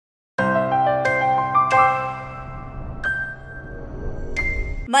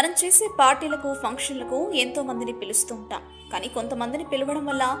మనం చేసే పార్టీలకు, ఫంక్షన్లకు ఎంతో మందిని పిలుస్తూ ఉంటాం. కానీ కొంతమందిని పిలవడం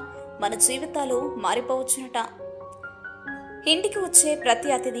వల్ల మన జీవితాలు మారిపోవచ్చునట. ఇంటికి వచ్చే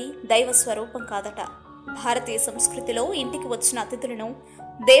ప్రతి అతిథి దైవ స్వరూపం కాదట. భారతీయ సంస్కృతిలో ఇంటికి వచ్చిన అతిథులను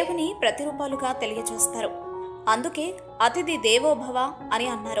దేవుని ప్రతిరూపాలుగా తెలియజేస్తారు. అందుకే అతిథి దేవోభవ అని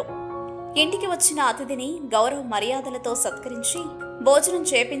అన్నారు. ఇంటికి వచ్చిన అతిథిని గౌరవ మర్యాదలతో సత్కరించి భోజనం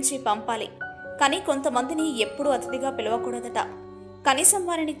చేపించి పంపాలి. కానీ కొంతమందిని ఎప్పుడూ అతిథిగా పిలవకూడదట. కనీసం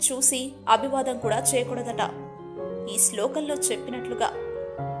వారిని చూసి అభివాదం కూడా చేయకూడదట. ఈ శ్లోకంలో చెప్పినట్లుగా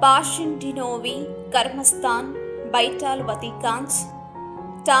పాషిండినోవి కర్మస్థాన్ బైటాల్ వతికాంచ్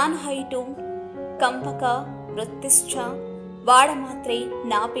టాన్ హైటు కంపక వృత్తిశ్చ వాడమాత్రే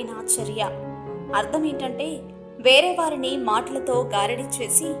నాపినాచర్య. అర్థం ఏంటంటే, వేరే వారిని మాటలతో గారడి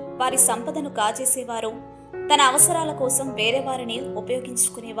చేసి వారి సంపదను కాజేసేవారు, తన అవసరాల కోసం వేరే వారిని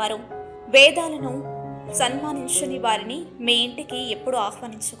ఉపయోగించుకునేవారు, వేదాలను సన్మానించని వారిని మీ ఇంటికి ఎప్పుడూ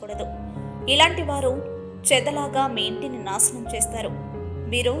ఆహ్వానించకూడదు. ఇలాంటి వారు చెదలాగా మీ ఇంటిని నాశనం చేస్తారు.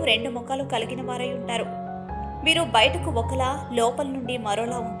 వీరు రెండు ముఖాలు కలిగిన వారై ఉంటారు. వీరు బయటకు ఒకలా, లోపల నుండి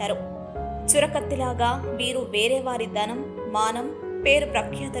మరోలా ఉంటారు. చురకత్తిలాగా వీరు వేరే వారి ధనం, మానం, పేరు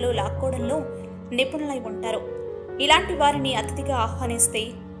ప్రఖ్యాతలు లాక్కోవడంలో నిపుణులై ఉంటారు. ఇలాంటి వారిని అతిథిగా ఆహ్వానిస్తే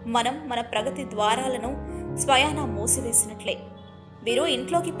మనం మన ప్రగతి ద్వారాలను స్వయానా మూసివేసినట్లే. వీరు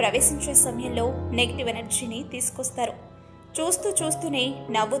ఇంట్లోకి ప్రవేశించే సమయంలో నెగిటివ్ ఎనర్జీని తీసుకొస్తారు. చూస్తూ చూస్తూనే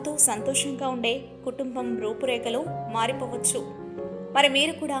నవ్వుతూ సంతోషంగా ఉండే కుటుంబం రూపురేఖలు మారిపోవచ్చు. మరి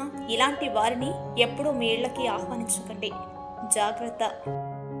మీరు కూడా ఇలాంటి వారిని ఎప్పుడూ మీ ఇళ్లకి ఆహ్వానించకండి. జాగ్రత్త.